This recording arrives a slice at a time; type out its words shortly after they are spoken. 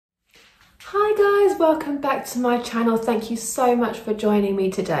Hi guys, welcome back to my channel. Thank you so much for joining me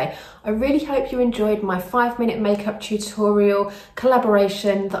today. I really hope you enjoyed my 5-minute makeup tutorial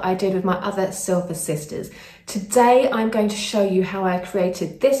collaboration that I did with my other silver sisters. Today I'm going to show you how I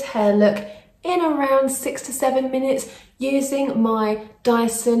created this hair look in around 6 to 7 minutes using my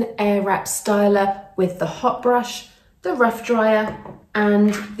Dyson Airwrap styler with the hot brush, the rough dryer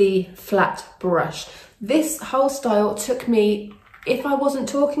and the flat brush. This whole style took me, if I wasn't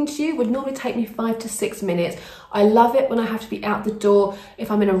talking to you, would normally take me 5 to 6 minutes. I love it when I have to be out the door, if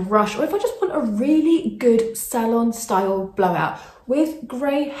I'm in a rush, or if I just want a really good salon style blowout. With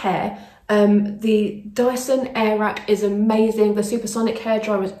grey hair, the Dyson Airwrap is amazing. The Supersonic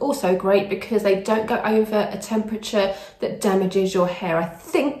hairdryer is also great because they don't go over a temperature that damages your hair. I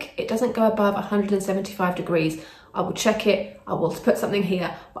think it doesn't go above 175 degrees. I will check it, I will put something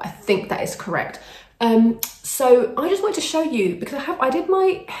here, but I think that is correct. So I just wanted to show you, because I did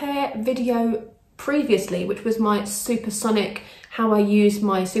my hair video previously, which was my Supersonic, how I use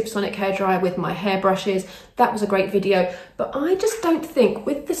my Supersonic hairdryer with my hairbrushes. That was a great video, but I just don't think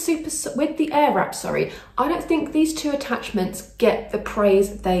with the Airwrap, I don't think these two attachments get the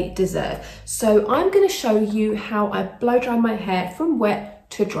praise they deserve. So I'm going to show you how I blow dry my hair from wet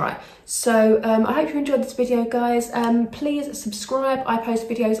to dry. So I hope you enjoyed this video, guys. Please subscribe. I post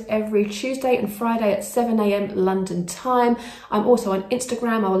videos every Tuesday and Friday at 7 AM London time. I'm also on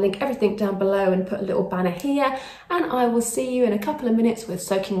Instagram. I will link everything down below and put a little banner here, and I will see you in a couple of minutes with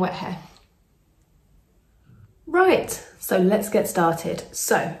soaking wet hair. Right, so let's get started.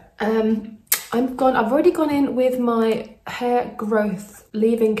 So I've already gone in with my hair growth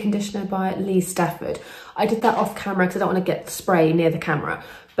leave-in conditioner by Stafford. I did that off camera because I don't want to get spray near the camera.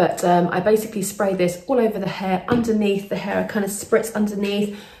 But I basically spray this all over the hair, underneath the hair. I kind of spritz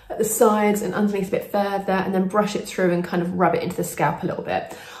underneath, at the sides and underneath a bit further, and then brush it through and kind of rub it into the scalp a little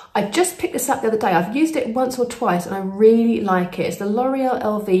bit. I just picked this up the other day. I've used it once or twice and I really like it. It's the L'Oreal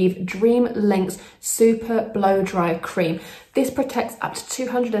Elvive Dream Lengths Super Blow Dry Cream. This protects up to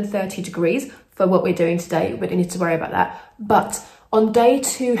 230 degrees for what we're doing today. We don't need to worry about that. But on day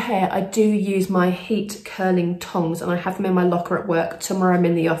 2 hair, I do use my heat curling tongs, and I have them in my locker at work. Tomorrow I'm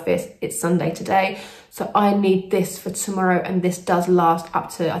in the office. It's Sunday today. So I need this for tomorrow, and this does last up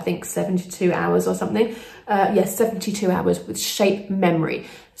to, I think, 72 hours or something. Yes, 72 hours with shape memory.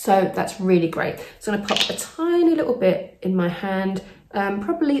 So that's really great. So I'm gonna pop a tiny little bit in my hand,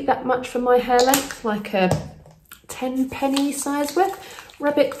 probably that much for my hair length, like a 10 penny size width.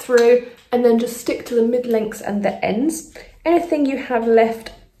 Rub it through and then just stick to the mid-lengths and the ends. Anything you have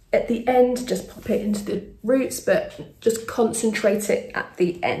left at the end, just pop it into the roots, but just concentrate it at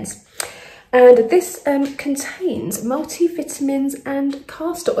the ends. And this contains multivitamins and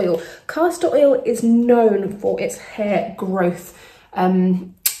castor oil. Castor oil is known for its hair growth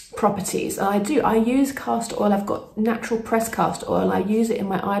properties. I use castor oil. I've got natural pressed castor oil. I use it in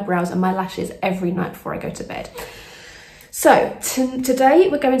my eyebrows and my lashes every night before I go to bed. So today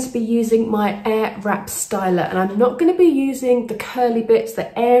we're going to be using my Airwrap styler, and I'm not going to be using the curly bits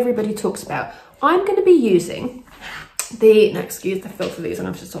that everybody talks about. I'm going to be using excuse the filth of these, and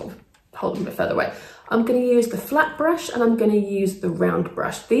I'm just sort of holding them a bit further away. I'm going to use the flat brush and I'm going to use the round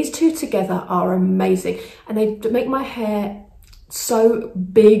brush. These two together are amazing, and they make my hair so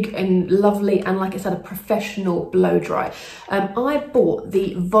big and lovely, and like I said, a professional blow dry. I bought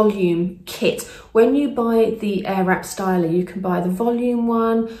the volume kit. When you buy the Airwrap styler, you can buy the volume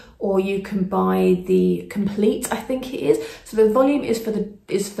one, or you can buy the complete, I think it is. So the volume is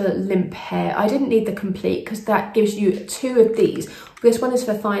for limp hair. I didn't need the complete because that gives you 2 of these. This one is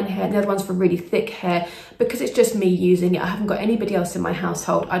for fine hair and the other one's for really thick hair. Because it's just me using it, I haven't got anybody else in my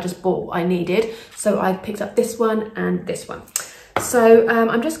household. I just bought what I needed. So I picked up this one and this one. So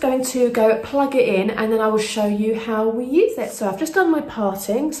I'm just going to go plug it in, and then I will show you how we use it. So I've just done my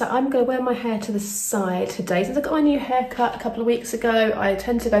parting, so I'm going to wear my hair to the side today. Since I got my new haircut a couple of weeks ago, I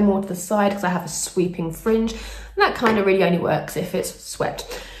tend to go more to the side because I have a sweeping fringe, and that kind of really only works if it's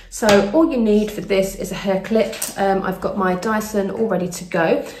swept. So all you need for this is a hair clip. I've got my Dyson all ready to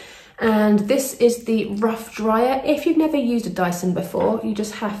go. And this is the rough dryer. If you've never used a Dyson before, you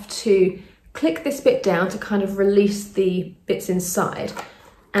just have to click this bit down to kind of release the bits inside,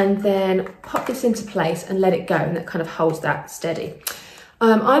 and then pop this into place and let it go, and that kind of holds that steady.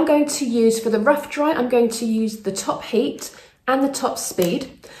 I'm going to use, for the rough dry, I'm going to use the top heat and the top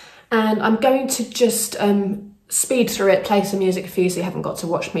speed, and I'm going to just speed through it, play some music for you so you haven't got to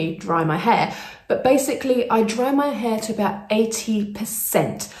watch me dry my hair. But basically I dry my hair to about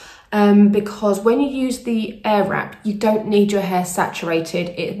 80%. because when you use the Airwrap, you don't need your hair saturated.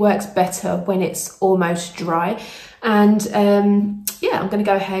 It works better when it's almost dry. And yeah, I'm going to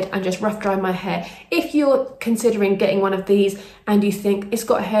go ahead and just rough dry my hair. If you're considering getting one of these and you think it's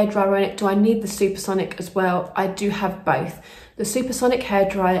got a hairdryer in it, do I need the Supersonic as well? I do have both. The Supersonic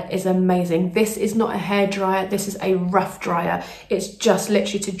hairdryer is amazing. This is not a hairdryer, this is a rough dryer. It's just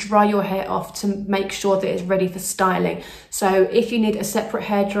literally to dry your hair off to make sure that it's ready for styling. So if you need a separate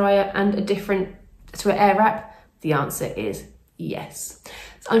hairdryer and a different to an Airwrap, the answer is yes.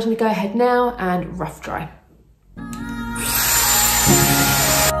 So I'm just going to go ahead now and rough dry.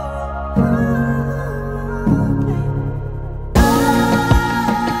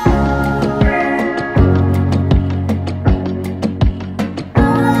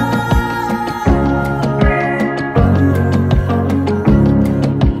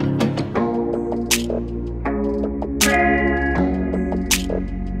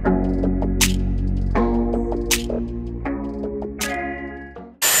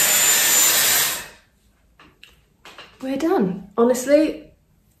 We're done. Honestly,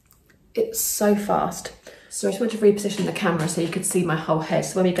 it's so fast. So I just want to reposition the camera so you could see my whole head.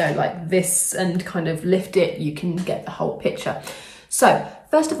 So when we go like this and kind of lift it, you can get the whole picture. So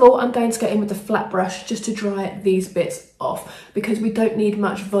first of all, I'm going to go in with the flat brush just to dry these bits off because we don't need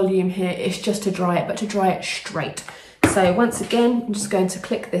much volume here. It's just to dry it, but to dry it straight. So once again, I'm just going to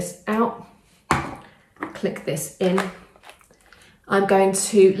click this out, click this in. I'm going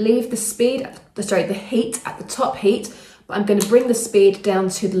to leave the heat at the top heat, but I'm going to bring the speed down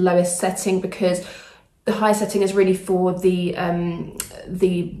to the lowest setting because the high setting is really for the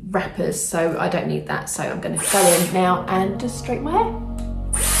wrappers, so I don't need that. So I'm going to go in now and just straighten my hair.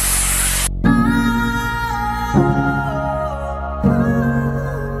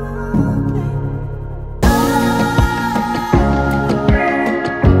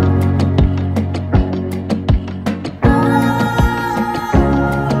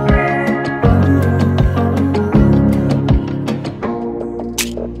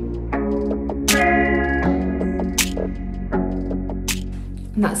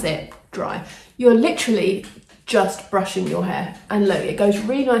 And that's it, dry. You're literally just brushing your hair. And look, it goes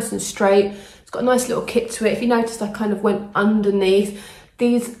really nice and straight. It's got a nice little kick to it. If you noticed, I kind of went underneath.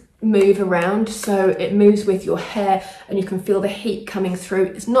 These move around, so it moves with your hair and you can feel the heat coming through.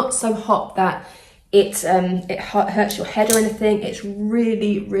 It's not so hot that it hurts your head or anything. It's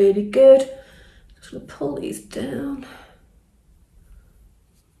really, really good. Just gonna pull these down.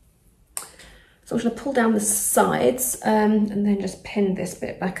 So I'm just gonna pull down the sides and then just pin this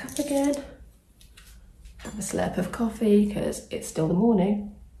bit back up again. Have a slurp of coffee because it's still the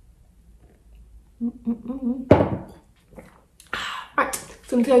morning. Right,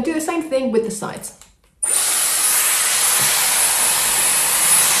 so I'm gonna do the same thing with the sides.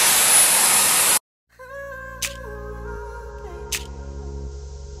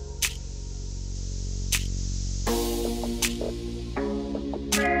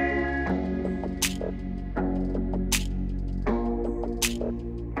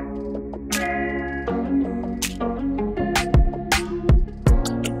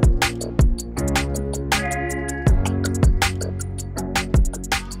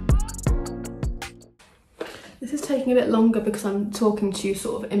 This is taking a bit longer because I'm talking to you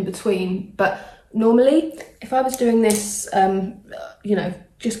sort of in between, but normally if I was doing this, you know,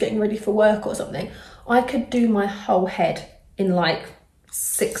 just getting ready for work or something, I could do my whole head in like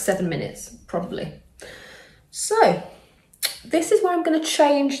 6-7 minutes, probably. So this is where I'm going to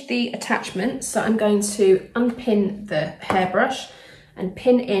change the attachment. So I'm going to unpin the hairbrush and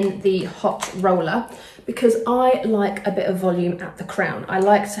pin in the hot roller because I like a bit of volume at the crown. I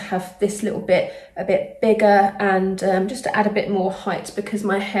like to have this little bit a bit bigger and just to add a bit more height because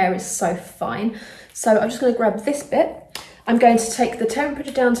my hair is so fine. So I'm just going to grab this bit. I'm going to take the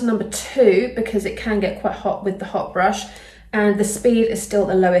temperature down to number 2 because it can get quite hot with the hot brush and the speed is still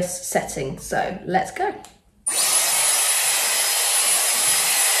the lowest setting. So let's go.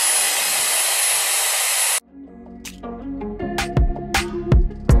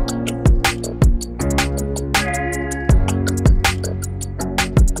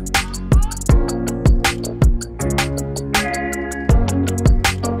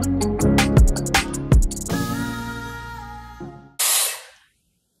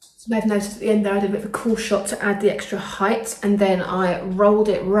 So I've noticed at the end there I did a bit of a cool shot to add the extra height and then I rolled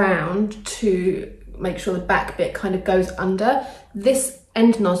it round to make sure the back bit kind of goes under. This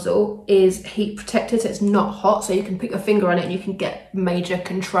end nozzle is heat protected, so it's not hot, so you can put your finger on it and you can get major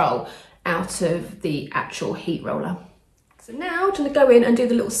control out of the actual heat roller. So now I'm going to go in and do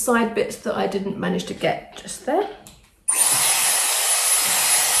the little side bits that I didn't manage to get just there.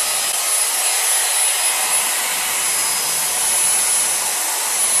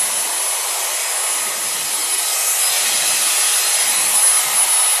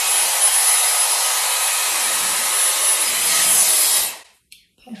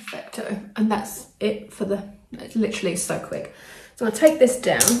 And that's it for the, it's literally so quick. So I'm gonna take this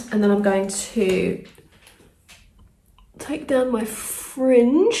down and then I'm going to take down my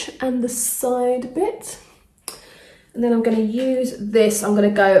fringe and the side bit. And then I'm gonna use this, I'm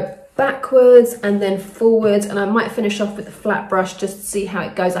gonna go backwards and then forwards, and I might finish off with the flat brush just to see how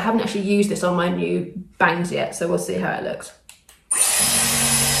it goes. I haven't actually used this on my new bangs yet, so we'll see how it looks.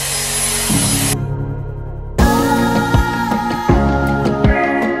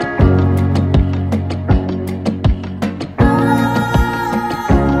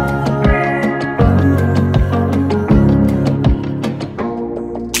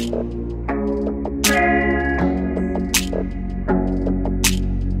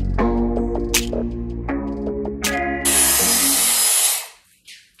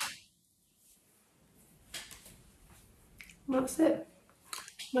 That's it.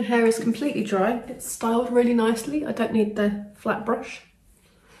 My hair is completely dry. It's styled really nicely. I don't need the flat brush.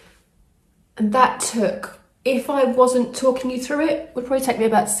 And that took, if I wasn't talking you through it, would probably take me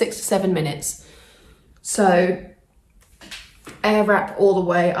about 6 to 7 minutes. So Airwrap all the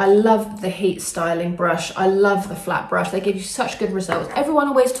way. I love the heat styling brush. I love the flat brush. They give you such good results. Everyone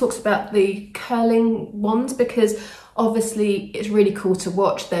always talks about the curling ones because obviously it's really cool to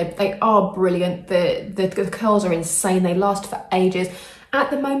watch. They are brilliant. The curls are insane. They last for ages.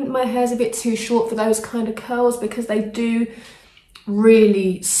 At the moment, my hair's a bit too short for those kind of curls because they do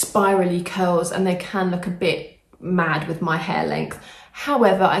really spirally curls and they can look a bit mad with my hair length.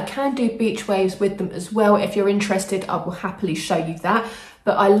 However, I can do beach waves with them as well. If you're interested, I will happily show you that.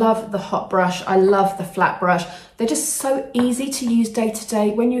 But I love the hot brush. I love the flat brush. They're just so easy to use day to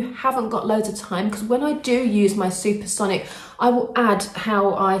day when you haven't got loads of time. Because when I do use my Supersonic, I will add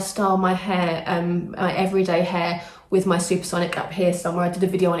how I style my hair, my everyday hair with my Supersonic up here somewhere. I did a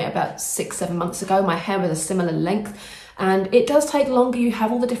video on it about 6-7 months ago. My hair was a similar length. And it does take longer. You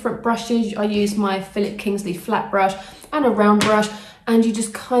have all the different brushes. I use my Philip Kingsley flat brush and a round brush. And you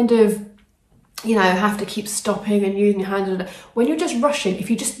just kind of, you know, have to keep stopping and using your hand. When you're just rushing, if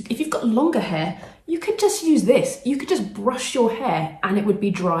you've got longer hair, you could just use this. You could just brush your hair and it would be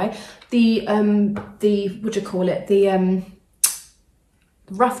dry. The what do you call it? The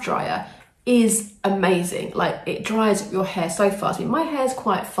rough dryer is amazing. Like, it dries your hair so fast. I mean, my hair's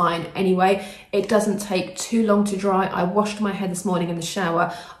quite fine anyway. It doesn't take too long to dry. I washed my hair this morning in the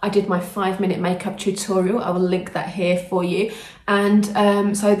shower. I did my 5-minute makeup tutorial. I will link that here for you. And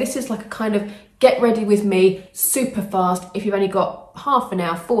so this is like a kind of get ready with me, super fast. If you've only got half an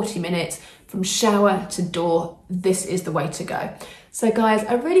hour, 40 minutes from shower to door, this is the way to go. So guys,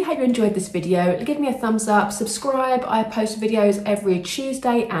 I really hope you enjoyed this video. Give me a thumbs up, subscribe. I post videos every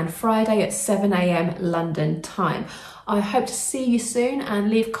Tuesday and Friday at 7 AM London time. I hope to see you soon, and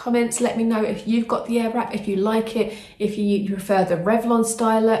leave comments. Let me know if you've got the Airwrap, if you like it, if you prefer the Revlon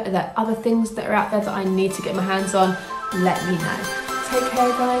styler. Are there other things that are out there that I need to get my hands on? Let me know. Take care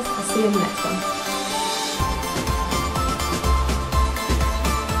guys, I'll see you in the next one.